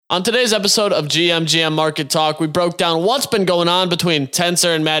On today's episode of GM Market Talk, we broke down what's been going on between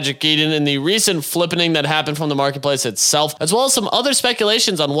Tensor and Magic Eden and the recent flippening that happened from the marketplace itself, as well as some other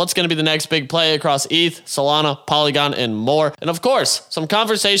speculations on what's going to be the next big play across ETH, Solana, Polygon, and more. And of course, some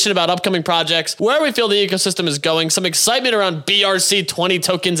conversation about upcoming projects, where we feel the ecosystem is going, some excitement around BRC20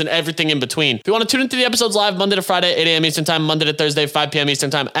 tokens, and everything in between. If you want to tune into the episodes live Monday to Friday, 8 a.m. Eastern Time, Monday to Thursday, 5 p.m.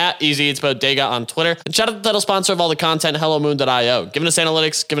 Eastern Time at Easy Eats Bodega on Twitter. And shout out to the title sponsor of all the content, HelloMoon.io, giving us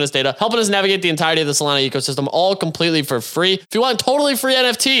analytics, giving us data, helping us navigate the entirety of the Solana ecosystem, all completely for free. If you want totally free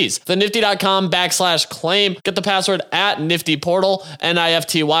NFTs, the nifty.com/claim, get the password at NiftyPortal,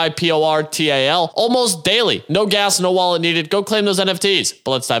 NIFTYPORTAL, almost daily. No gas, no wallet needed. Go claim those NFTs.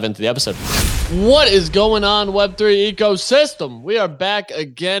 But let's dive into the episode. What is going on, Web3 ecosystem? We are back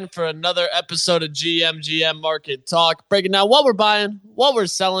again for another episode of GM Market Talk, breaking down what we're buying, what we're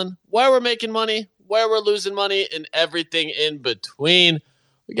selling, where we're making money, where we're losing money, and everything in between.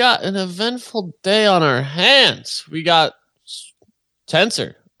 We got an eventful day on our hands. We got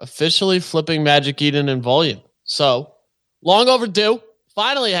Tensor officially flipping Magic Eden in volume. So, long overdue.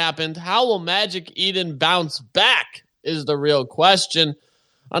 Finally happened. How will Magic Eden bounce back is the real question.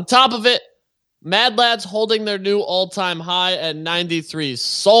 On top of it, Mad Lads holding their new all-time high at 93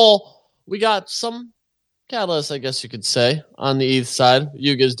 Sol. We got some catalysts, I guess you could say, on the ETH side.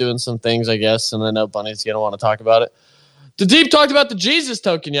 Yuga's doing some things, I guess, and I know Bunny's going to want to talk about it. The Deep talked about the Jesus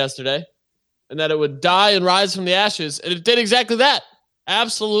token yesterday and that it would die and rise from the ashes, and it did exactly that.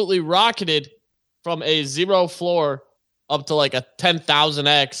 Absolutely rocketed from a zero floor up to like a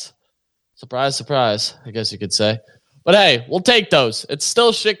 10,000x. Surprise, surprise, I guess you could say. But hey, we'll take those. It's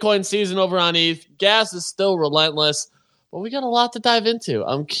still shitcoin season over on ETH. Gas is still relentless, but we got a lot to dive into.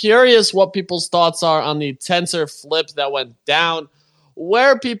 I'm curious what people's thoughts are on the Tensor flip that went down,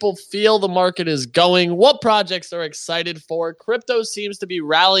 where people feel the market is going, what projects they're excited for. Crypto seems to be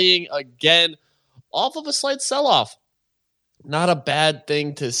rallying again off of a slight sell-off. Not a bad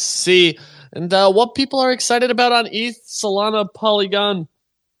thing to see. And what people are excited about on ETH, Solana, Polygon,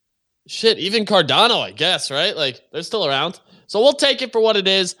 shit, even Cardano, I guess, right? Like, they're still around. So we'll take it for what it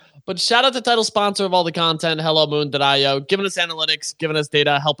is. But shout out to title sponsor of all the content, HelloMoon.io, giving us analytics, giving us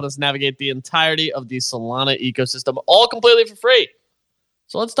data, helping us navigate the entirety of the Solana ecosystem, all completely for free.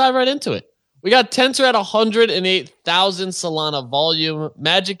 So let's dive right into it. We got Tensor at 108,000 Solana volume,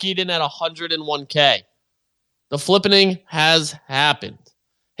 Magic Eden at 101K. The flippening has happened.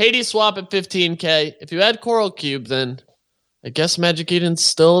 Hades swap at 15K. If you add Coral Cube, then I guess Magic Eden's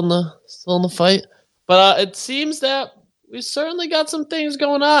still in the fight. But it seems that we certainly got some things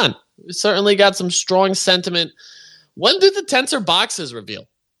going on. We certainly got some strong sentiment. When do the Tensor boxes reveal?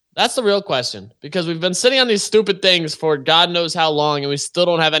 That's the real question, because we've been sitting on these stupid things for God knows how long, and we still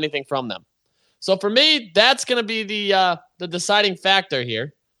don't have anything from them. So for me, that's going to be the deciding factor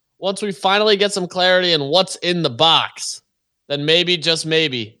here. Once we finally get some clarity on what's in the box, then maybe, just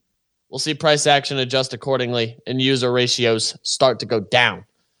maybe, we'll see price action adjust accordingly and user ratios start to go down.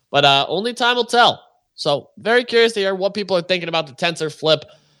 But only time will tell. So very curious to hear what people are thinking about the Tensor flip.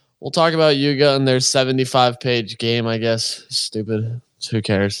 We'll talk about Yuga and their 75-page game, I guess. Stupid. Who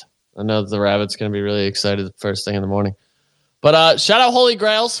cares? I know the Rabbit's going to be really excited the first thing in the morning. But shout out Holy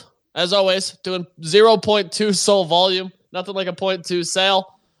Grails, as always, doing 0.2 Sol volume. Nothing like a 0.2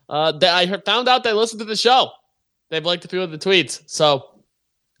 sale. I found out they listened to the show. They've liked a few of the tweets. So,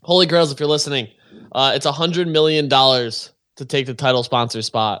 Holy Grails, if you're listening, it's $100 million to take the title sponsor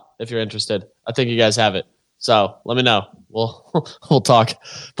spot if you're interested. I think you guys have it. So, let me know. We'll talk.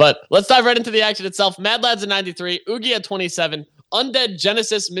 But let's dive right into the action itself. Mad Lads at 93, Oogie at 27. Undead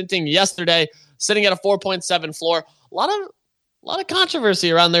Genesis minting yesterday, sitting at a 4.7 floor. A lot of controversy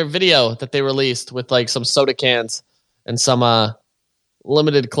around their video that they released with like some soda cans and some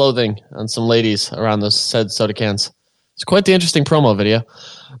limited clothing on some ladies around those said soda cans. It's quite the interesting promo video.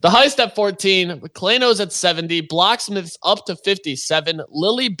 The Heist at 14, Klano's at 70, Blocksmiths up to 57,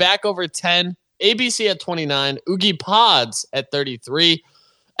 Lily back over 10, ABC at 29, Oogie Pods at 33,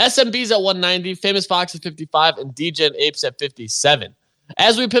 SMB's at 190, Famous Fox at 55, and DJ Apes at 57.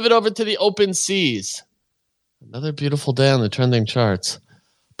 As we pivot over to the open seas, another beautiful day on the trending charts.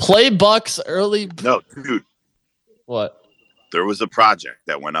 Play Bucks early. No, dude. What? There was a project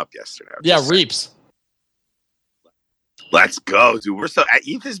that went up yesterday. Yeah, Reaps. Let's go, dude. We're so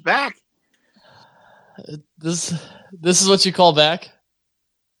ETH is back. This is what you call back?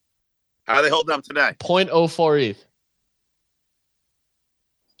 How are they holding up today? 0.04 ETH.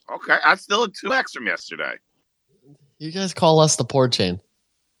 Okay, I'm still at 2x from yesterday. You guys call us the poor chain.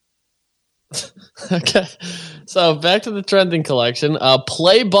 Okay, so back to the trending collection.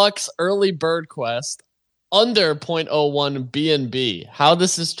 Play Bucks early bird quest under 0.01 BNB. How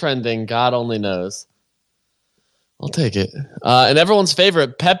this is trending, God only knows. I'll take it. And everyone's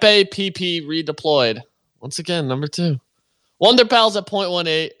favorite, Pepe PP redeployed. Once again, number 2. Wonder Pals at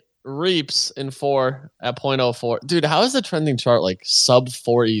 0.18. Reaps in 4 at 0.04. Dude, how is the trending chart like sub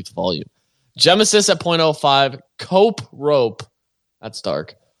 4 ETH volume? Genesis at 0.05. Cope Rope. That's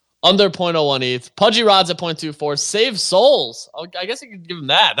dark. Under 0.01 ETH. Pudgy Rods at 0.24. Save Souls. I guess you could give him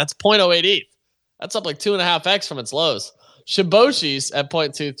that. That's 0.08 ETH. That's up like 2.5x from its lows. Shiboshis at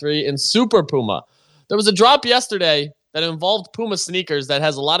 0.23. And Super Puma. There was a drop yesterday that involved Puma sneakers that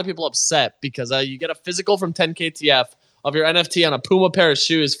has a lot of people upset because you get a physical from 10KTF of your NFT on a Puma pair of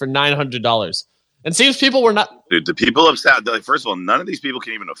shoes for $900. And seems people were not... Dude, the people upset, like, first of all, none of these people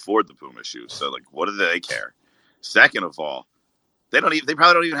can even afford the Puma shoes. So, like, what do they care? Second of all, they probably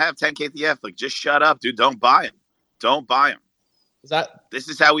don't even have 10KTF. Like, just shut up, dude. Don't buy them. Don't buy them. This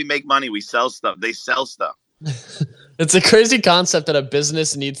is how we make money. We sell stuff. They sell stuff. It's a crazy concept that a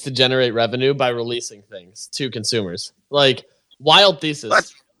business needs to generate revenue by releasing things to consumers. Like, wild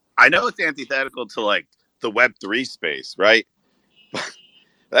thesis. I know it's antithetical to, like, the Web3 space, right?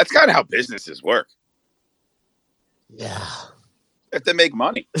 That's kind of how businesses work. Yeah. They have to make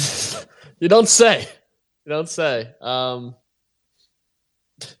money. You don't say.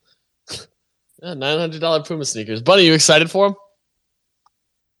 $900 Puma sneakers. Buddy, you excited for them?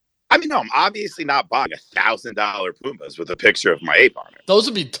 I mean, no, I'm obviously not buying $1,000 Pumas with a picture of my ape on it. Those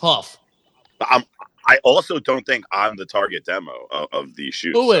would be tough. But I also don't think I'm the target demo of these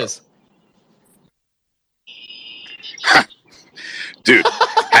shoes. Who is? Dude,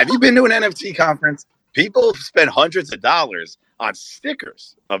 have you been to an NFT conference? People spend hundreds of dollars on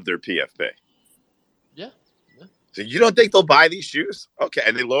stickers of their PFP. Yeah. So you don't think they'll buy these shoes? Okay,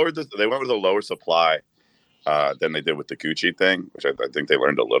 and they went with a lower supply than they did with the Gucci thing, which I think they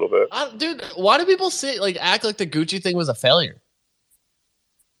learned a little bit. Dude, why do people act like the Gucci thing was a failure?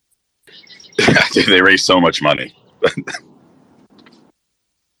 Dude, they raised so much money.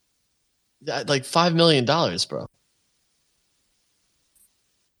 Like $5 million, bro.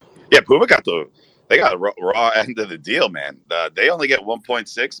 Yeah, Puma got the raw end of the deal, man. They only get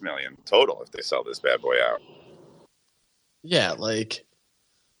 1.6 million total if they sell this bad boy out. Yeah, like,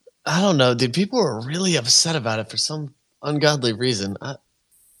 I don't know, dude. People were really upset about it for some ungodly reason. I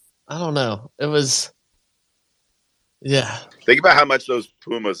don't know. It was, yeah. Think about how much those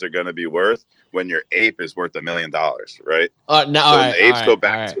Pumas are going to be worth when your ape is worth $1 million, right? Now, so when the apes go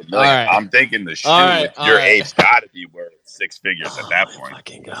back to $1 million, I'm thinking the shoe with your ape's got to be worth 6 figures at that point.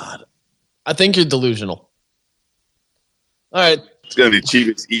 Fucking God. I think you're delusional. All right. It's going to be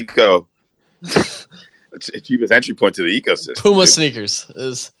cheapest cheapest entry point to the ecosystem. Puma sneakers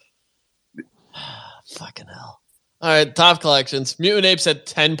is fucking hell. All right, top collections. Mutant Apes at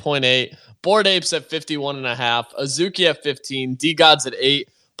 10.8. Bored Apes at 51.5. Azuki at 15. D-Gods at 8.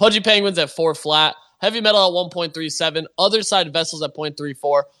 Pudgy Penguins at 4 flat. Heavy Metal at 1.37. Other Side Vessels at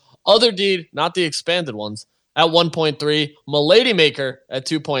 0.34. Other Deed, not the expanded ones, at 1.3. Milady Maker at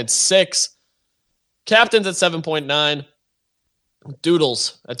 2.6. Captains at 7.9.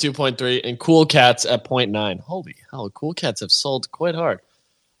 Doodles at 2.3. And Cool Cats at 0.9. Holy hell, Cool Cats have sold quite hard.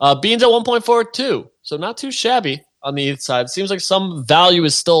 Beans at 1.42. So not too shabby on the ETH side. Seems like some value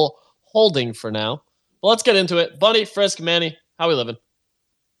is still holding for now. But let's get into it. Bunny, Frisk, Manny, how we living?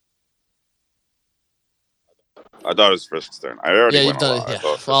 I thought it was Frisk's turn. I already went a lot.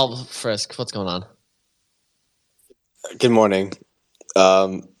 Yeah. Well, Frisk, what's going on? Good morning.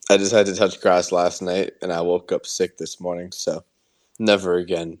 I just had to touch grass last night, and I woke up sick this morning, so never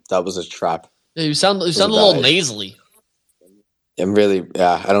again. That was a trap. Yeah, you sound a little nasally. I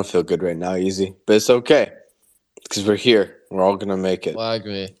don't feel good right now, easy. But it's okay, because we're here. We're all going to make it. Well, I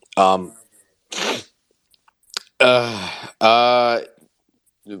agree. Where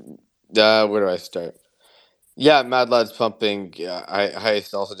do I start? Yeah, Mad Lad's pumping. Yeah,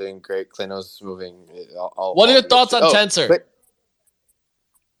 Heist also doing great. Kleno's moving. What are your thoughts on Tensor?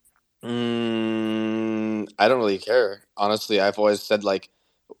 I don't really care. Honestly, I've always said, like,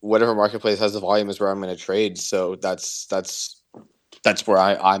 whatever marketplace has the volume is where I'm going to trade. So that's where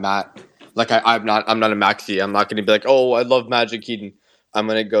I'm at. Like, I'm not a maxi. I'm not going to be like, oh, I love Magic Eden. I'm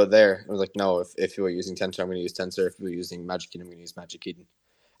going to go there. I was like, no, if you were using Tensor, I'm going to use Tensor. If you were using Magic Eden, I'm going to use Magic Eden.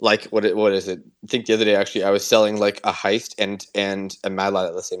 Like, what is it? I think the other day, actually, I was selling, like, a Heist and a Mad Lad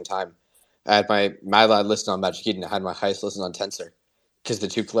at the same time. I had my Mad Lad listed on Magic Eden. I had my Heist listed on Tensor because the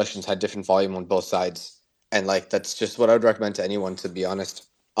two collections had different volume on both sides. And, like, that's just what I would recommend to anyone, to be honest.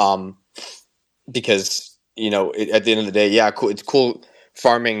 Because, at the end of the day, yeah, cool. It's cool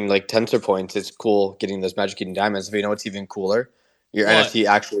farming, like, Tensor points. It's cool getting those Magic Eden diamonds. But you know what's even cooler? Your NFT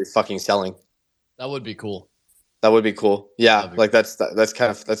actually fucking selling. That would be cool. That would be cool. Yeah, That'd be like that's kind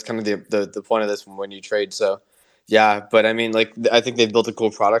of the point of this when you trade. So yeah, but I mean, like I think they've built a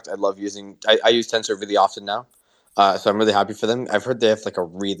cool product. I love using. I use Tensor really often now, so I'm really happy for them. I've heard they have like a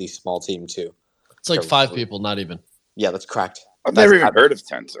really small team too. It's like 5 people, not even. Yeah, that's cracked. I've never even heard of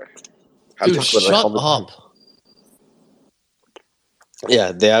Tensor. Dude, shut up.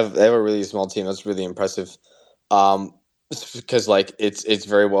 Yeah, they have a really small team. That's really impressive. Because like it's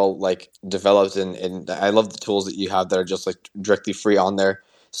very well like developed and I love the tools that you have that are just like directly free on there.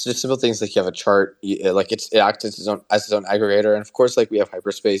 So just simple things like you have a chart, like it acts as its own aggregator, and of course like we have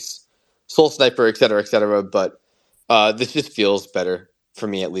hyperspace, Soul Sniper, etc., etc. But this just feels better for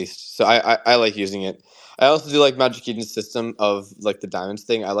me at least. So I like using it. I also do like Magic Eden's system of like the diamonds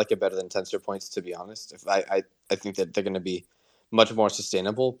thing. I like it better than Tensor Points, to be honest. If I think that they're going to be much more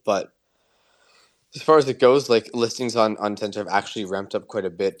sustainable, but as far as it goes, like listings on Tensor have actually ramped up quite a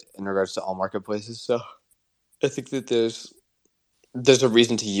bit in regards to all marketplaces. So I think that there's a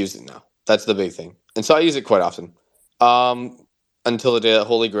reason to use it now. That's the big thing, and so I use it quite often. Until the day that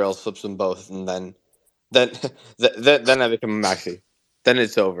Holy Grail flips them both, and then then I become a maxi. Then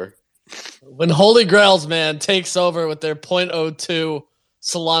it's over. When Holy Grails, man, takes over with their .02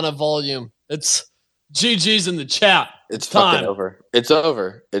 Solana volume, it's GG's in the chat. It's fucking over. It's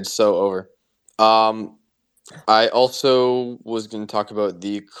over. It's so over. I also was going to talk about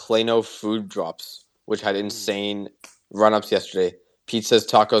the Klano food drops, which had insane run-ups yesterday. Pizzas,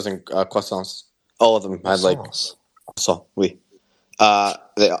 tacos, and croissants. All of them had like so we.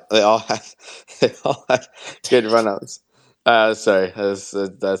 They all had good run-ups. Sorry, that's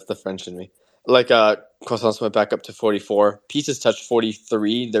the French in me. Like croissants went back up to 44. Pizzas touched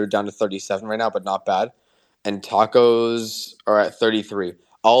 43. They're down to 37 right now, but not bad. And tacos are at 33.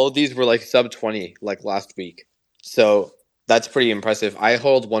 All of these were like sub 20 like last week. So that's pretty impressive. I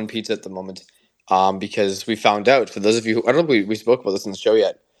hold one pizza at the moment because we found out, for those of you who, I don't know if we spoke about this in the show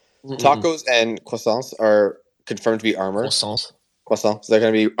yet, tacos and croissants are confirmed to be armor. Croissants. So they're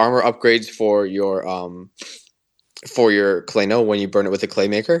going to be armor upgrades for your Klano when you burn it with a clay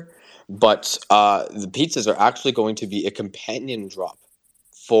maker. But the pizzas are actually going to be a companion drop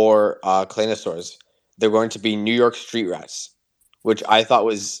for Klanosaurs. They're going to be New York Street Rats, which I thought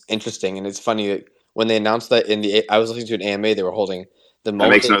was interesting. And it's funny that when they announced that I was listening to an AMA they were holding. That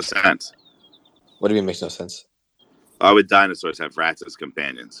makes no sense. What do you mean makes no sense? Why would dinosaurs have rats as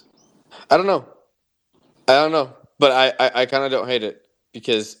companions? I don't know. But I kind of don't hate it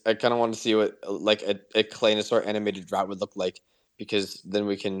because I kind of want to see what like a Klanosaur animated rat would look like, because then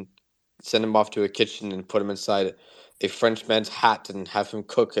we can send him off to a kitchen and put him inside a French man's hat and have him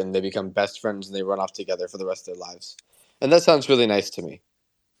cook, and they become best friends and they run off together for the rest of their lives. And that sounds really nice to me.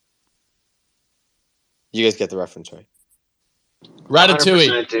 You guys get the reference, right?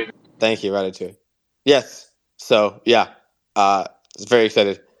 Ratatouille. Thank you, Ratatouille. Yes. So, yeah. Very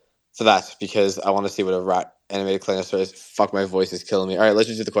excited for that because I want to see what a rat animated Klanosaur is. Fuck, my voice is killing me. All right, let's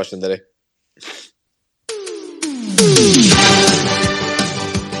just do the question today.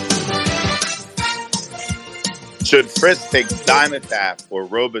 Should Frisk take Dynatap or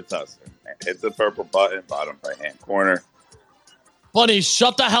Robitussin? Hit the purple button, bottom right-hand corner. Bunny,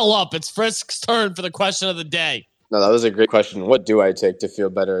 shut the hell up. It's Frisk's turn for the question of the day. No, that was a great question. What do I take to feel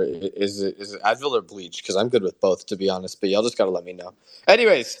better? Is it Advil or bleach? Because I'm good with both, to be honest. But y'all just got to let me know.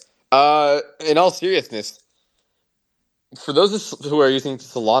 Anyways, in all seriousness, for those who are using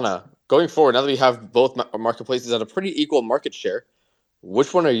Solana, going forward, now that we have both marketplaces at a pretty equal market share,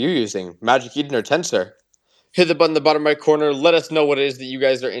 which one are you using? Magic Eden or Tensor? Hit the button in the bottom right corner. Let us know what it is that you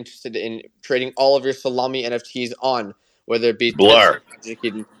guys are interested in trading all of your Salami NFTs on, whether it be Blur. Tensor, Magic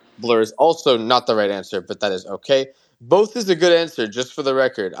Eden. Blur is also not the right answer, but that is okay. Both is a good answer, just for the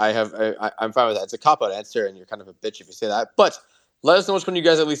record. I'm fine with that. It's a cop-out answer, and you're kind of a bitch if you say that. But let us know which one you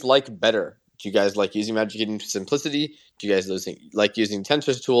guys at least like better. Do you guys like using Magic Eden Simplicity? Do you guys like using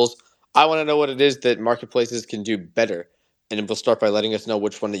Tensor's tools? I want to know what it is that marketplaces can do better. And we'll start by letting us know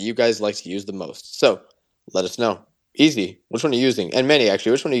which one that you guys like to use the most. So let us know. Easy. Which one are you using? And Manny,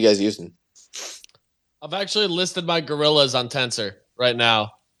 actually, which one are you guys using? I've actually listed my gorillas on Tensor right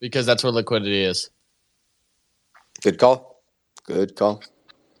now because that's where liquidity is. Good call. Good call.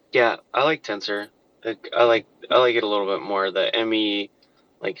 Yeah, I like Tensor. I like it a little bit more. The ME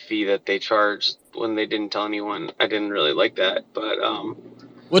fee that they charged when they didn't tell anyone, I didn't really like that. But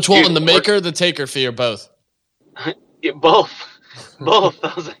which one, the maker, the taker fee, or both? Yeah, both.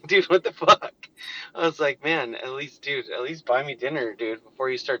 I was like, dude, what the fuck? I was like, man, at least buy me dinner, dude, before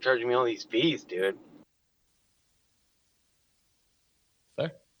you start charging me all these fees, dude.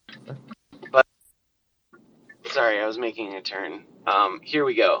 Fair. But sorry, I was making a turn. Here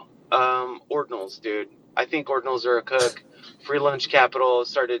we go. Ordinals, dude. I think Ordinals are a cook. Free Lunch Capital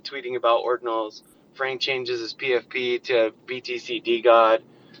started tweeting about Ordinals. Frank changes his PFP to BTC God.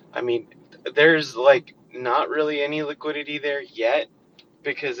 I mean, there's like not really any liquidity there yet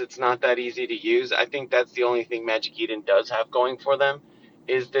because it's not that easy to use. I think that's the only thing Magic Eden does have going for them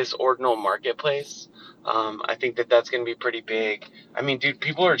is this ordinal marketplace. I think that's going to be pretty big. I mean, dude,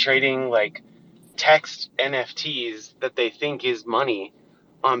 people are trading like text NFTs that they think is money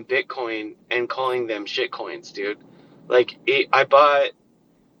on Bitcoin and calling them shitcoins, dude. Like, I bought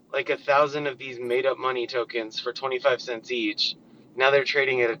like 1,000 of these made up money tokens for 25 cents each. Now they're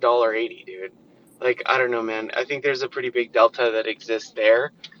trading at $1.80, dude. Like, I don't know, man. I think there's a pretty big delta that exists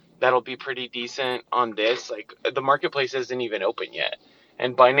there. That'll be pretty decent on this. Like, the marketplace isn't even open yet.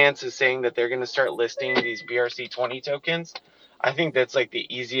 And Binance is saying that they're going to start listing these BRC20 tokens. I think that's like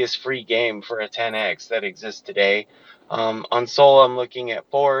the easiest free game for a 10x that exists today. On Sol, I'm looking at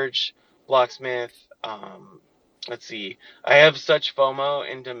Forge, Blocksmith. Let's see. I have such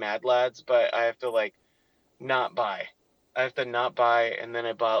FOMO into Mad Lads, but I have to like not buy. I have to not buy, and then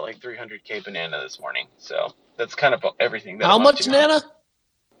I bought like 300k banana this morning. So that's kind of everything. How much Nana?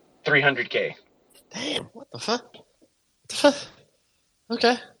 300k. Damn, what the fuck?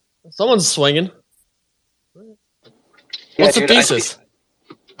 Okay. Someone's swinging. What's the thesis?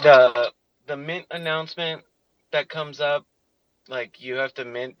 The mint announcement that comes up, like you have to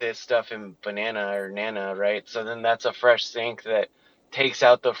mint this stuff in banana or nana, right? So then that's a fresh sink that takes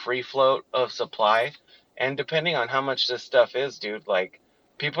out the free float of supply. And depending on how much this stuff is, dude, like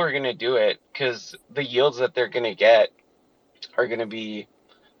people are going to do it because the yields that they're going to get are going to be,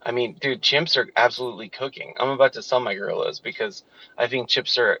 I mean, dude, chimps are absolutely cooking. I'm about to sell my gorillas because I think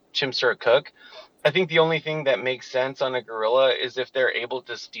chimps are a cook. I think the only thing that makes sense on a gorilla is if they're able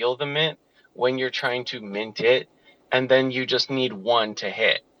to steal the mint when you're trying to mint it, and then you just need one to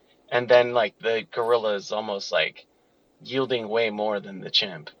hit. And then like the gorilla is almost like yielding way more than the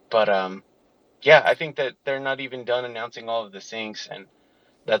chimp. But yeah, I think that they're not even done announcing all of the sinks, and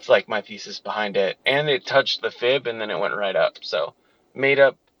that's like my thesis behind it. And it touched the fib and then it went right up. So made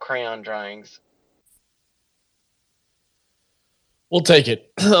up crayon drawings. We'll take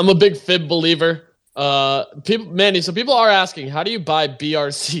it. I'm a big fib believer. People are asking, how do you buy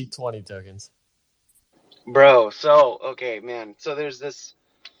BRC20 tokens? Bro, so okay, man. So there's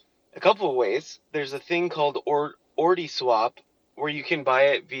a couple of ways. There's a thing called OrdiSwap where you can buy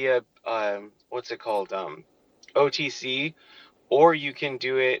it via what's it called? OTC, or you can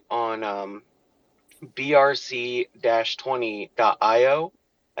do it on brc-20.io,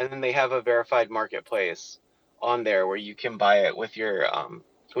 and then they have a verified marketplace on there where you can buy it with your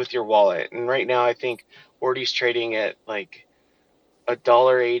wallet. And right now I think Ordi's trading at like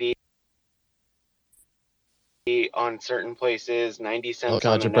 $1.80 on certain places, 90 cents. Oh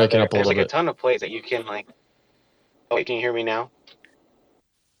God, on you're another. breaking up a There's little like bit. a ton of plays that you can like. Oh, wait, can you hear me now?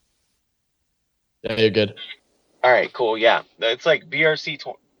 Yeah, you're good. All right, cool. Yeah, it's like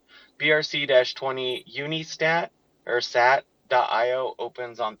BRC-20 Unistat or sat.io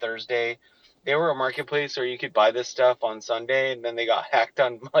opens on Thursday. They were a marketplace where you could buy this stuff on Sunday, and then they got hacked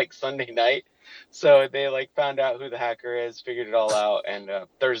on like Sunday night. So they like found out who the hacker is, figured it all out, and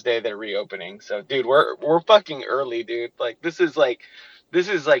Thursday they're reopening. So dude, we're fucking early, dude. Like this is like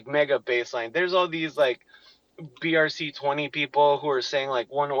mega baseline. There's all these like BRC20 people who are saying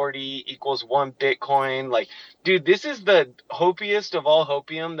like one Ordi equals one Bitcoin. Like, dude, this is the hopiest of all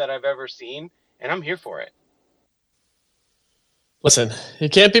hopium that I've ever seen, and I'm here for it. Listen, you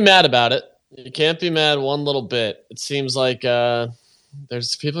can't be mad about it. You can't be mad one little bit. It seems like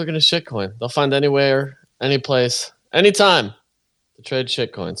there's people are going to shitcoin. They'll find anywhere, any place, anytime to trade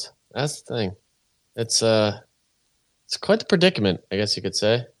shitcoins. That's the thing. It's quite the predicament, I guess you could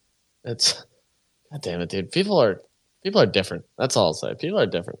say. It's God damn it, dude. People are different. That's all I'll say. People are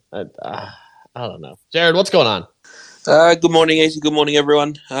different. I don't know. Jared, what's going on? Good morning, Easy. Good morning,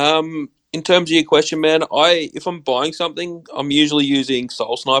 everyone. In terms of your question, man, if I'm buying something, I'm usually using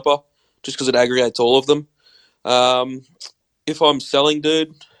Soul Sniper just because it aggregates all of them. If I'm selling,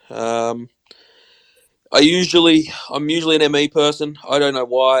 dude, I'm usually an ME person. I don't know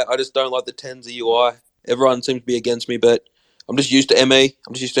why. I just don't like the Tenza UI. Everyone seems to be against me, but I'm just used to ME.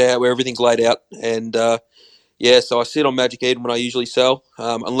 I'm just used to where everything's laid out. And so I sit on Magic Eden when I usually sell,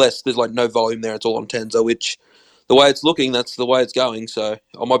 unless there's like no volume there. It's all on Tenza, which the way it's looking, that's the way it's going. So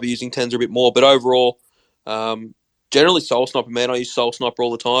I might be using Tenza a bit more. But overall, generally Soul Sniper, man. I use Soul Sniper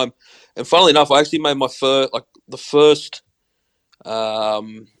all the time. And funnily enough, I actually made my first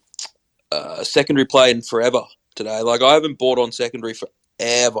secondary play in forever today. Like I haven't bought on secondary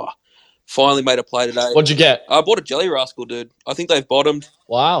forever. Finally made a play today. What'd you get? I bought a Jelly Rascal, dude. I think they've bottomed.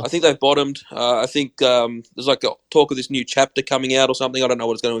 Wow. I think there's like a talk of this new chapter coming out or something. I don't know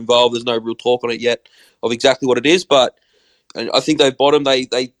what it's going to involve. There's no real talk on it yet of exactly what it is, but I think they've bottomed.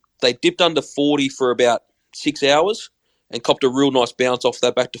 They dipped under 40 for about 6 hours and copped a real nice bounce off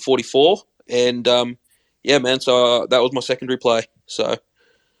that back to 44. And yeah, man. So that was my secondary play. So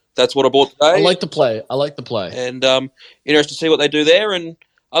that's what I bought today. I like the play. And interested to see what they do there. And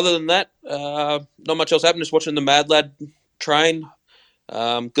other than that, not much else happened. Just watching the Mad Lad train.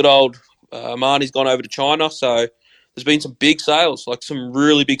 Good old Marnie's gone over to China, so there's been some big sales, like some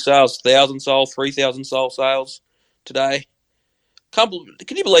really big sales. 1,000 sold, 3,000 sold sales today. Can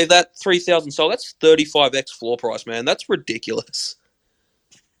you believe that? 3,000 sold. That's 35x floor price, man. That's ridiculous.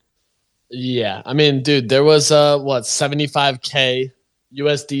 Yeah, I mean, dude, there was 75K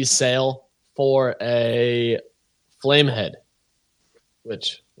USD sale for a Flamehead,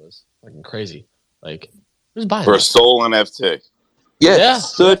 which was fucking crazy. Like, who's buying For a that? Soul NFT. Yeah,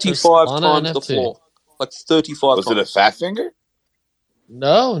 35 on times an the NFT. floor. Like 35 Was times. it a fat finger?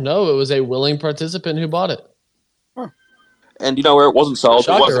 No, it was a willing participant who bought it. And you know where it wasn't sold?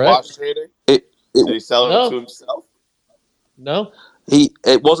 Shocker, Was it right? Boss Trader? Did Did he sell it No. to himself? No,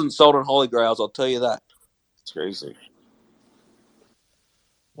 it wasn't sold on Holy Grails, I'll tell you that. It's crazy.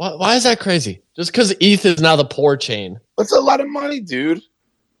 why is that crazy? Just because ETH is now the poor chain. That's a lot of money, dude.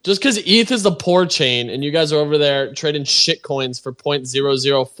 Just because ETH is the poor chain and you guys are over there trading shit coins for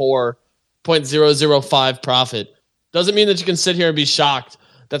 0.004, 0.005 profit doesn't mean that you can sit here and be shocked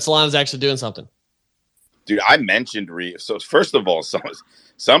that Solana's actually doing something. Dude, I mentioned Reef. So first of all,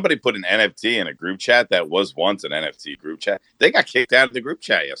 somebody put an NFT in a group chat that was once an NFT group chat. They got kicked out of the group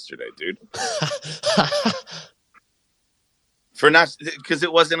chat yesterday, dude. Because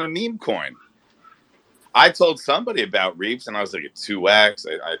it wasn't a meme coin. I told somebody about Reefs, and I was like, at 2x.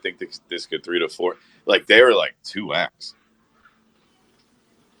 I think this could 3 to 4. Like, they were like 2x.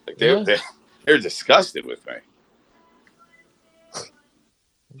 Like, they're disgusted with me.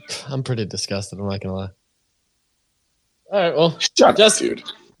 I'm pretty disgusted. I'm not going to lie. All right, well, Shut up, dude.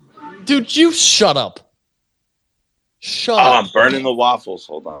 Dude, you shut up. Shut Oh, up. I'm burning the waffles.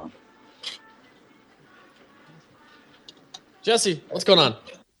 Hold on. Jesse, what's going on?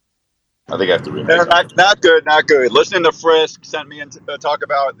 I think I have to read No, not good, not good. Listening to Frisk sent me in to talk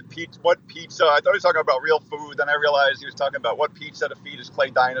about what pizza. I thought he was talking about real food. Then I realized he was talking about what pizza to feed his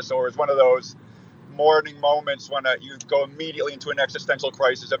clay dinosaurs. One of those morning moments when you go immediately into an existential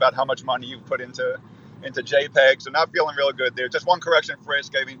crisis about how much money you've put into JPEG. So not feeling real good there. Just one correction,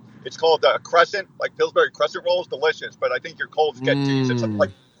 Frisk. I mean, it's called Crescent, like Pillsbury Crescent rolls, delicious. But I think your colds get to you. It's like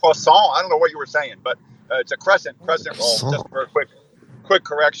croissant. I don't know what you were saying, but it's a crescent roll. Just for a quick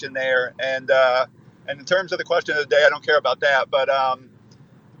correction there. And in terms of the question of the day, I don't care about that. But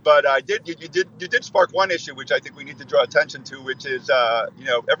you did spark one issue which I think we need to draw attention to, which is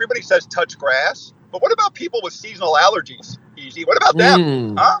everybody says touch grass, but what about people with seasonal allergies? Easy. What about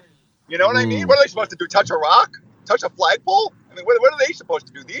them? Huh? You know what I mean? What are they supposed to do? Touch a rock? Touch a flagpole? I mean, what are they supposed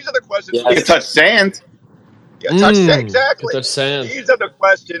to do? These are the questions. You can touch sand. Yeah, touch sand. Exactly. Touch sand. These are the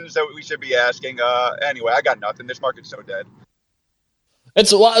questions that we should be asking. Anyway, I got nothing. This market's so dead.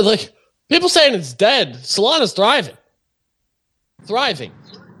 It's like people saying it's dead. Solana's thriving.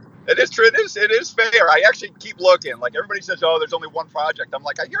 It is true. It is fair. I actually keep looking. Like everybody says, oh, there's only one project. I'm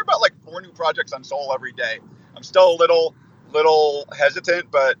like, I hear about like 4 new projects on Sol every day. I'm still a little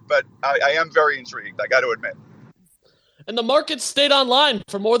hesitant, but I am very intrigued. I got to admit. And the market stayed online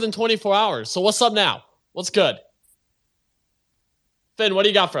for more than 24 hours. So what's up now? What's good? Finn, what do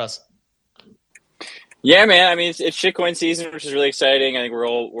you got for us? Yeah, man. I mean, it's shitcoin season, which is really exciting. I think we're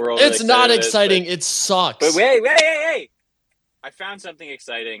all. It's really not excited exciting. But It sucks. But hey! I found something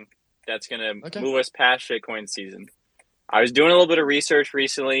exciting that's gonna move us past shitcoin season. I was doing a little bit of research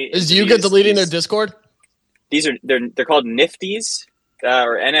recently. Is Yuga deleting their Discord? They're called Nifties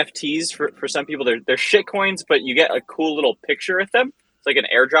or NFTs for some people. They're shitcoins, but you get a cool little picture with them. It's like an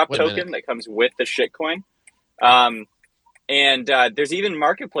airdrop token that comes with the shitcoin. And there's even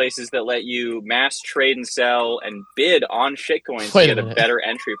marketplaces that let you mass trade and sell and bid on shitcoins to get a better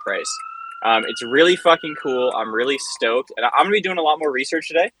entry price. It's really fucking cool. I'm really stoked. And I'm going to be doing a lot more research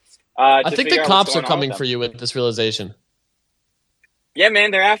today. I think the cops are coming for you with this realization. Yeah,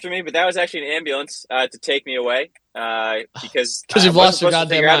 man, they're after me, but that was actually an ambulance to take me away because you've lost your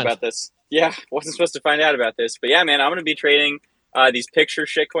goddamn mind about this. Yeah, wasn't supposed to find out about this. But yeah, man, I'm going to be trading these picture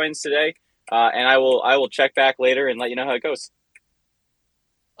shitcoins today. And I will check back later and let you know how it goes.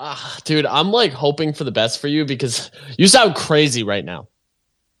 Dude, I'm like hoping for the best for you because you sound crazy right now.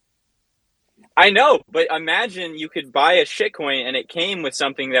 I know, but imagine you could buy a shitcoin and it came with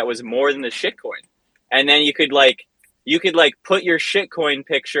something that was more than the shitcoin, and then you could put your shitcoin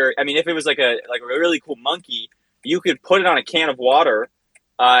picture. I mean, if it was like a really cool monkey, you could put it on a can of water,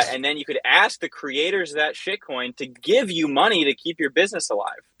 and then you could ask the creators of that shitcoin to give you money to keep your business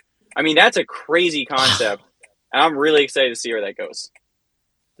alive. I mean, that's a crazy concept, and I'm really excited to see where that goes.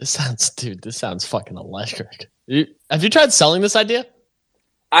 This sounds fucking electric. Have you tried selling this idea?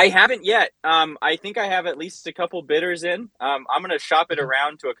 I haven't yet. I think I have at least a couple bidders in. I'm going to shop it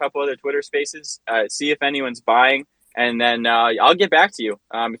around to a couple other Twitter spaces, see if anyone's buying, and then I'll get back to you.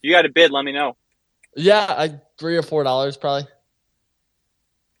 If you got a bid, let me know. Yeah, $3 or $4 probably.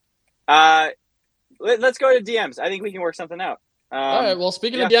 Let's go to DMs. I think we can work something out. All right. Well,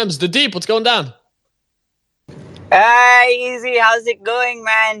 speaking of DMs, The Deep, what's going down? Hi, Easy. How's it going,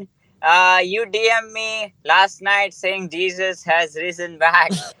 man? You DM'd me last night saying Jesus has risen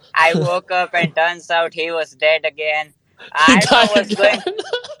back. I woke up and turns out he was dead again. I don't know what's going.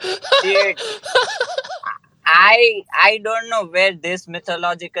 Dude, I don't know where this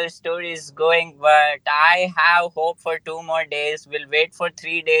mythological story is going, but I have hope for 2 more days. We'll wait for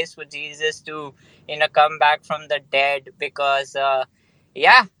 3 days for Jesus to, come back from the dead because,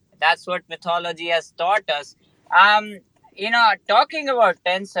 that's what mythology has taught us. Talking about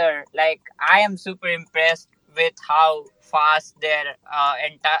Tensor, like, I am super impressed with how fast their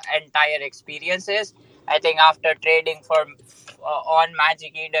entire experience is. I think after trading on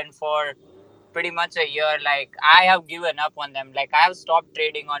Magic Eden for pretty much a year, like, I have given up on them. Like, I have stopped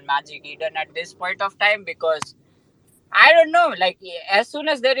trading on Magic Eden at this point of time because I don't know. Like, as soon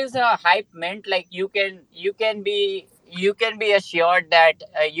as there is a hype mint, like, you can be assured that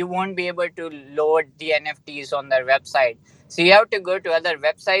you won't be able to load the NFTs on their website. So you have to go to other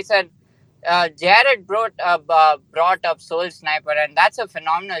websites. And Jared brought up Soul Sniper, and that's a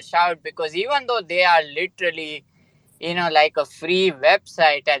phenomenal shout because even though they are literally, like a free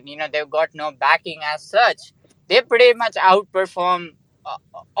website and, they've got no backing as such, they pretty much outperform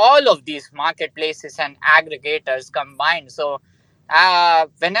all of these marketplaces and aggregators combined. So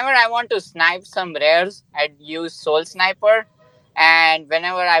whenever I want to snipe some rares, I'd use Soul Sniper. And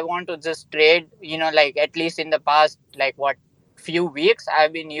whenever I want to just trade, like at least in the past, few weeks,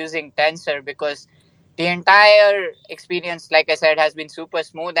 I've been using Tensor because the entire experience, like I said, has been super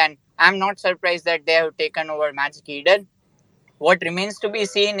smooth. And I'm not surprised that they have taken over Magic Eden. What remains to be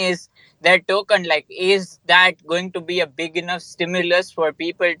seen is their token. Like, is that going to be a big enough stimulus for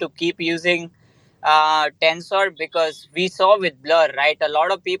people to keep using Tensor? Because we saw with Blur, right? A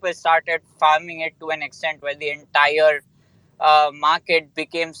lot of people started farming it to an extent where the entire market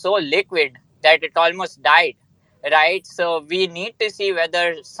became so liquid that it almost died, right? So we need to see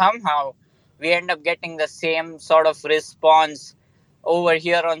whether somehow we end up getting the same sort of response over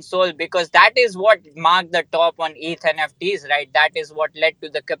here on Sol, because that is what marked the top on ETH NFTs, right? That is what led to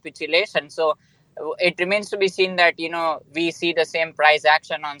the capitulation. So it remains to be seen that, we see the same price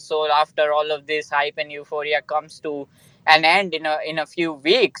action on Sol after all of this hype and euphoria comes to an end in a few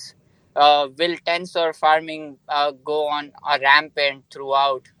weeks. Will Tensor farming go on a rampant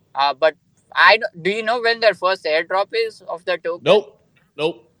throughout? But do you know when their first airdrop is of the token? Nope.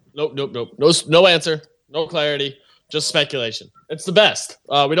 No answer. No clarity. Just speculation. It's the best.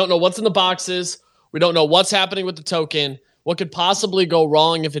 We don't know what's in the boxes. We don't know what's happening with the token. What could possibly go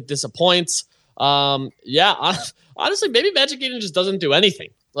wrong if it disappoints? Honestly, maybe Magic Eden just doesn't do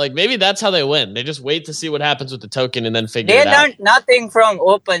anything. Like, maybe that's how they win. They just wait to see what happens with the token and then figure it out. They learned nothing from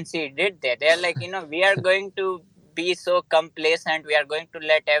OpenSea, did they? They're like, we are going to be so complacent. We are going to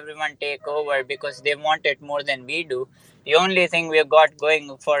let everyone take over because they want it more than we do. The only thing we've got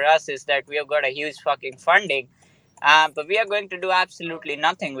going for us is that we have got a huge fucking funding. But we are going to do absolutely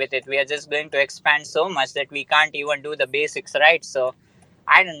nothing with it. We are just going to expand so much that we can't even do the basics right. So,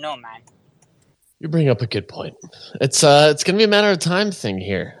 I don't know, man. You bring up a good point. It's going to be a matter of time thing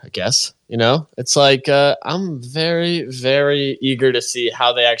here, I guess. It's like I'm very, very eager to see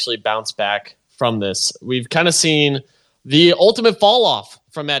how they actually bounce back from this. We've kind of seen the ultimate fall off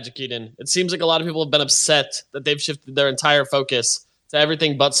from Magic Eden. It seems like a lot of people have been upset that they've shifted their entire focus to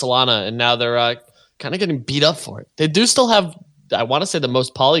everything but Solana, and now they're kind of getting beat up for it. They do still have, I want to say, the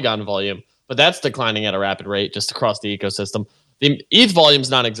most Polygon volume, but that's declining at a rapid rate just across the ecosystem. The ETH volume is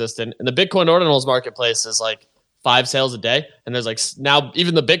non-existent, and the Bitcoin Ordinals marketplace is like 5 sales a day, and there's like now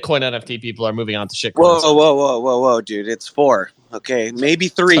even the Bitcoin NFT people are moving on to shitcoins. Whoa, dude! It's 4. Okay, maybe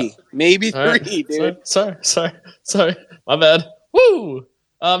 3, maybe 3, right. Dude. Sorry, my bad. Woo,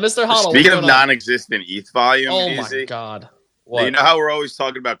 Mr. Hodl. Speaking of non-existent ETH volume, my god, what? You know how we're always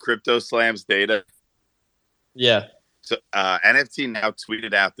talking about Crypto Slam's data? Yeah. So NFT now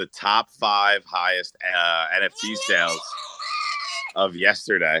tweeted out the top 5 highest NFT sales of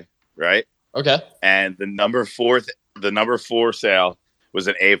yesterday, right? Okay. And the number 4 sale was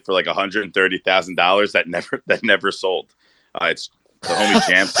an ape for like $130,000 that never sold. It's the homie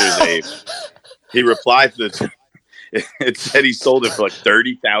Jamster's ape. He replied to the it said he sold it for like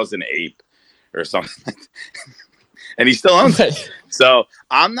 30,000 ape or something, and he still owns it. So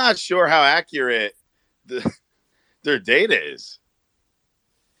I'm not sure how accurate their data is.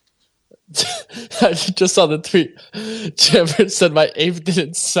 I just saw the tweet. Jeffrey said my ape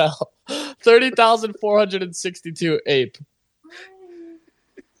didn't sell. 30,462 ape.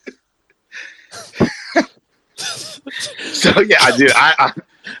 So yeah, dude, I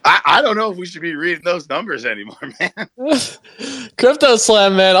don't know if we should be reading those numbers anymore, man. Crypto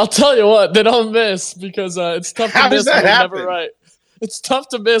Slam, man. I'll tell you what, they don't miss because it's tough to miss when you're never right. It's tough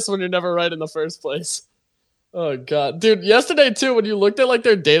to miss when you're never right in the first place. Oh god, dude! Yesterday too, when you looked at like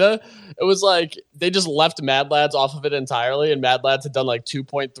their data, it was like they just left Mad Lads off of it entirely, and Mad Lads had done like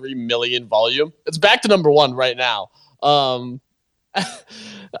 2.3 million volume. It's back to number 1 right now.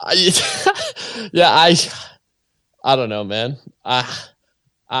 Yeah, I don't know, man. And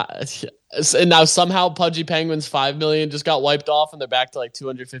now somehow Pudgy Penguins 5 million just got wiped off, and they're back to like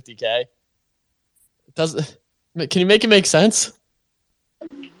 250K. Can you make it make sense?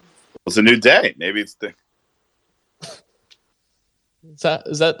 It's a new day. Maybe it's the. Is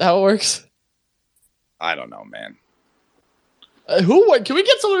that how it works? I don't know, man. Can we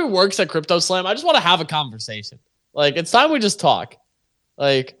get someone who works at Crypto Slam? I just want to have a conversation. Like, it's time we just talk.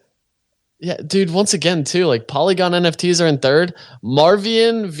 Like, yeah, dude, once again, too, like Polygon NFTs are in 3rd.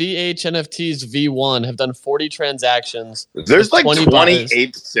 Marvian VH NFTs V1 have done 40 transactions. There's like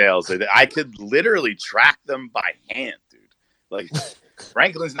 28 sales. I could literally track them by hand, dude. Like,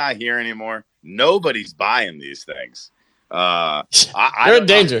 Franklin's not here anymore. Nobody's buying these things. You're in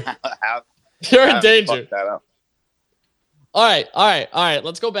danger. You're in danger. All right.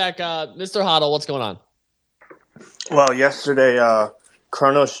 Let's go back. Mr. Hoddle, what's going on? Well, yesterday,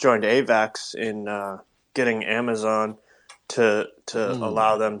 Kronos joined AVAX in getting Amazon to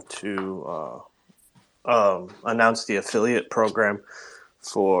allow them to announce the affiliate program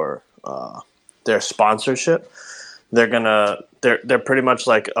for their sponsorship. They're pretty much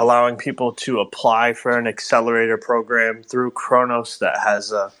like allowing people to apply for an accelerator program through Kronos that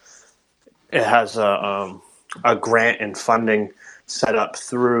has a grant and funding set up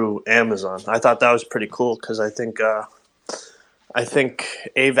through Amazon. I thought that was pretty cool because I think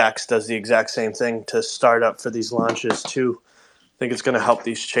AVAX does the exact same thing to start up for these launches too. I think it's going to help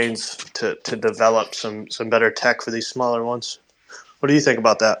these chains to develop some better tech for these smaller ones. What do you think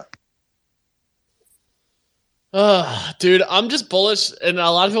about that? Dude, I'm just bullish, and a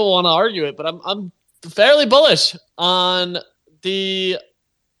lot of people want to argue it, but I'm fairly bullish on the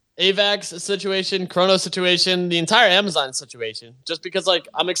AVAX situation, Kronos situation, the entire Amazon situation, just because like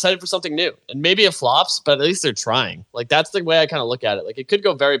I'm excited for something new, and maybe it flops, but at least they're trying. Like that's the way I kind of look at it. Like it could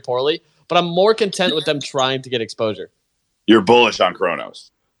go very poorly, but I'm more content with them trying to get exposure. You're bullish on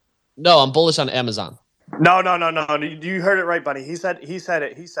Kronos. No, I'm bullish on Amazon. No. You heard it right, buddy. He said it. I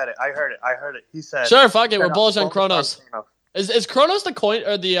heard it. He said. Sure, fuck it. We're bullish on Kronos. Is Kronos the coin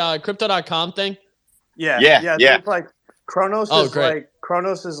or the crypto.com thing? Yeah. It's like Kronos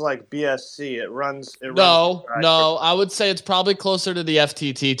Kronos is like BSC. It runs. No. I would say it's probably closer to the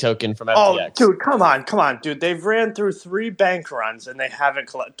FTT token from FTX. Oh, dude, come on, dude. They've ran through 3 bank runs and they haven't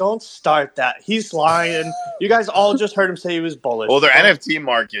collected. Don't start that. He's lying. You guys all just heard him say he was bullish. Well, their NFT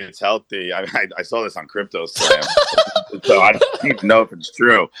market is healthy. I saw this on Crypto Slam, so I don't even know if it's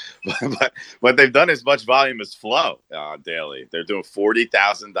true. But what they've done is much volume as flow daily. They're doing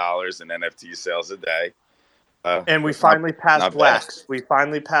 $40,000 in NFT sales a day. And we finally passed Wax. We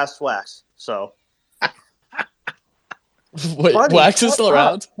finally passed Wax. So, wait, buddy, Wax is still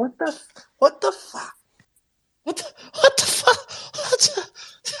around? What the fuck? What the fuck?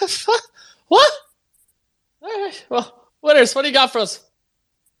 What? All right. Well, winners, what do you got for us?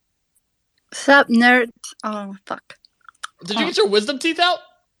 What's up, nerds? Oh, fuck. Did you get your wisdom teeth out?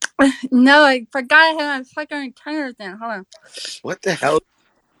 No, I forgot I had my fucking tenors in. Hold on. What the hell?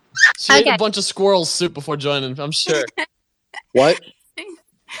 She ate a bunch of squirrel soup before joining, I'm sure. What?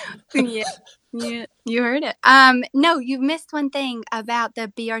 Yeah, you heard it. No, you missed one thing about the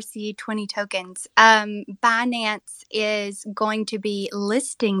BRC20 tokens. Binance is going to be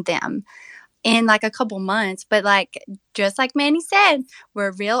listing them in like a couple months, but like just like Manny said,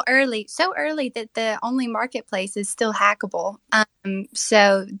 we're real early, so early that the only marketplace is still hackable.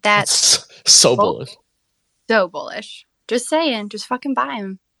 So that's so bullish. So bullish. Just saying, just fucking buy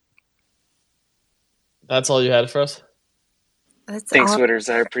them. That's all you had for us? Thanks, all.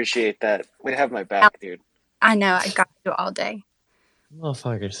 Witters. I appreciate that. Way to have my back, dude. I know. I got you all day.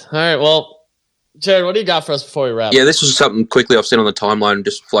 Motherfuckers. All right, well, Jared, what do you got for us before we wrap? Yeah, this was something quickly I've seen on the timeline,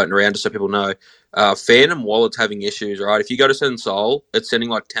 just floating around, just so people know. Phantom Wallet's having issues, right? If you go to send Sol, it's sending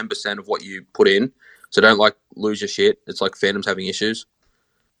like 10% of what you put in, so don't like lose your shit. It's like Phantom's having issues.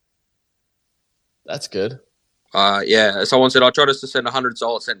 That's good. Yeah, someone said I tried to send 100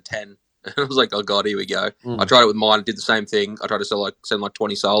 Sol, it sent 10. I was like, oh god, here we go. I tried it with mine, it did the same thing. I tried to send like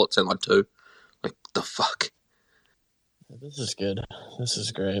 20 Sol, it sent like 2. Like the fuck. This is good. This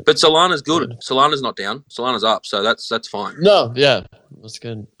is great. But Solana's good. Solana's not down. Solana's up, so that's fine. No, yeah, that's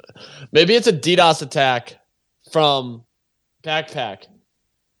good. Maybe it's a DDoS attack from Backpack.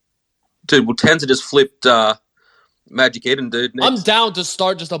 Dude, well, Tenza just flipped Magic Eden, dude. Next. I'm down to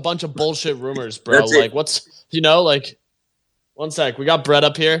start just a bunch of bullshit rumors, bro. That's it. Like, what's, like, one sec. We got Brett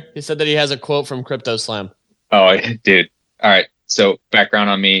up here. He said that he has a quote from Crypto Slam. Oh, dude. All right. So background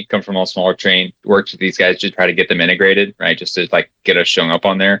on me, come from a smaller train, worked with these guys to try to get them integrated, right? Just to like get us showing up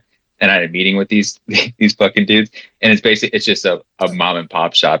on there. And I had a meeting with these fucking dudes. And it's just a mom and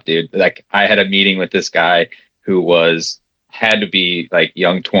pop shop, dude. Like I had a meeting with this guy who had to be like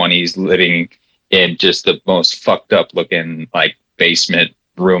young 20s living in just the most fucked up looking like basement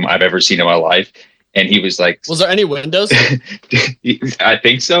room I've ever seen in my life. And he was like, was there any windows? I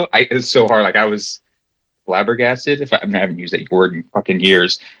think so. It was so hard. Like I was flabbergasted. I haven't used that word in fucking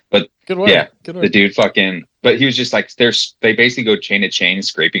years, but good word. Yeah, good word. The dude but he was just like, they basically go chain to chain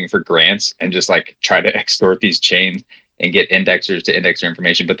scraping for grants and just like try to extort these chains and get indexers to index their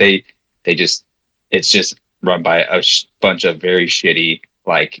information. But it's just run by a bunch of very shitty,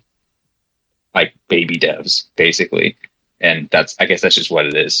 like baby devs basically. And I guess that's just what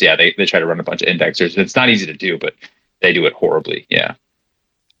it is. Yeah. They try to run a bunch of indexers. It's not easy to do, but they do it horribly. Yeah.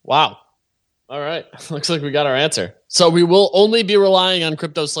 Wow. All right. Looks like we got our answer. So we will only be relying on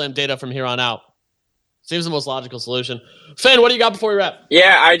Crypto Slam data from here on out. Seems the most logical solution. Finn, what do you got before we wrap?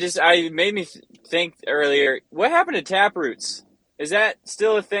 Yeah, I made me think earlier, what happened to Taproots? Is that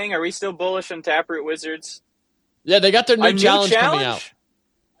still a thing? Are we still bullish on Taproot Wizards? Yeah, they got their new challenge coming out.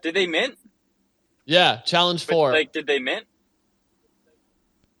 Did they mint? Yeah, challenge 4. Did they mint?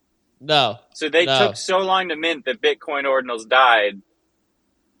 No. So they took so long to mint that Bitcoin ordinals died.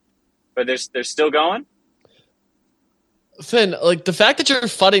 But they're still going? Finn, like the fact that you're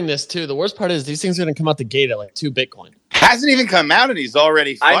fudding this too, the worst part is these things are going to come out the gate at like 2 Bitcoin. Hasn't even come out and he's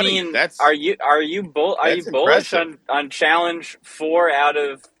already fudding. I mean, are you bullish on challenge 4 out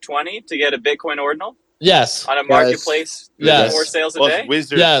of 20 to get a Bitcoin ordinal? Yes. On a marketplace? Yes. 4 sales a Well, day?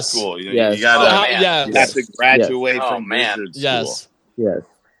 Wizard school. You Yes. gotta you have to graduate from Wizard school. Yes. Yes.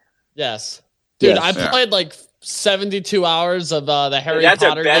 Yes. Dude, Yes. I played like 72 hours of the Harry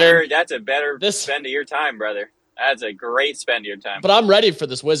Potter game. That's a better spend of your time, brother. That's a great spend of your time. But I'm ready for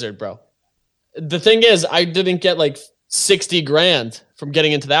this Wizard, bro. The thing is, I didn't get like 60 grand from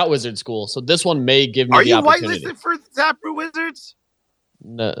getting into that Wizard school, so this one may give me the opportunity. Are you whitelisted for Taproot Wizards?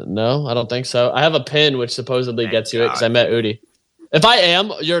 No, I don't think so. I have a pin which supposedly gets you it because I met Udi. If I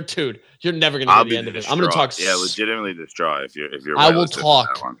am, you're never gonna get the end of it. I'm gonna talk. Yeah, legitimately distraught if you're. I will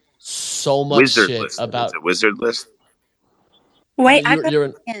talk so much Wizard shit list. about Is it Wizard list. Wait, I got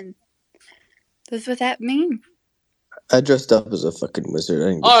in. Does what that mean? I dressed up as a fucking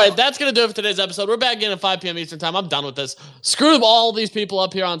wizard. All right, that's going to do it for today's episode. We're back again at 5 p.m. Eastern time. I'm done with this. Screw all these people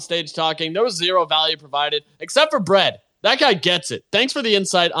up here on stage talking. There was zero value provided, except for Bread. That guy gets it. Thanks for the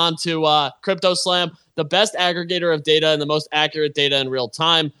insight onto Crypto Slam, the best aggregator of data and the most accurate data in real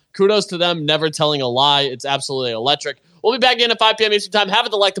time. Kudos to them, never telling a lie. It's absolutely electric. We'll be back again at 5 p.m. Eastern time. Have a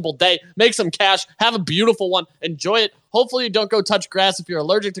delectable day. Make some cash. Have a beautiful one. Enjoy it. Hopefully you don't go touch grass. If you're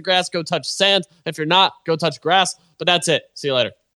allergic to grass, go touch sand. If you're not, go touch grass. But that's it. See you later.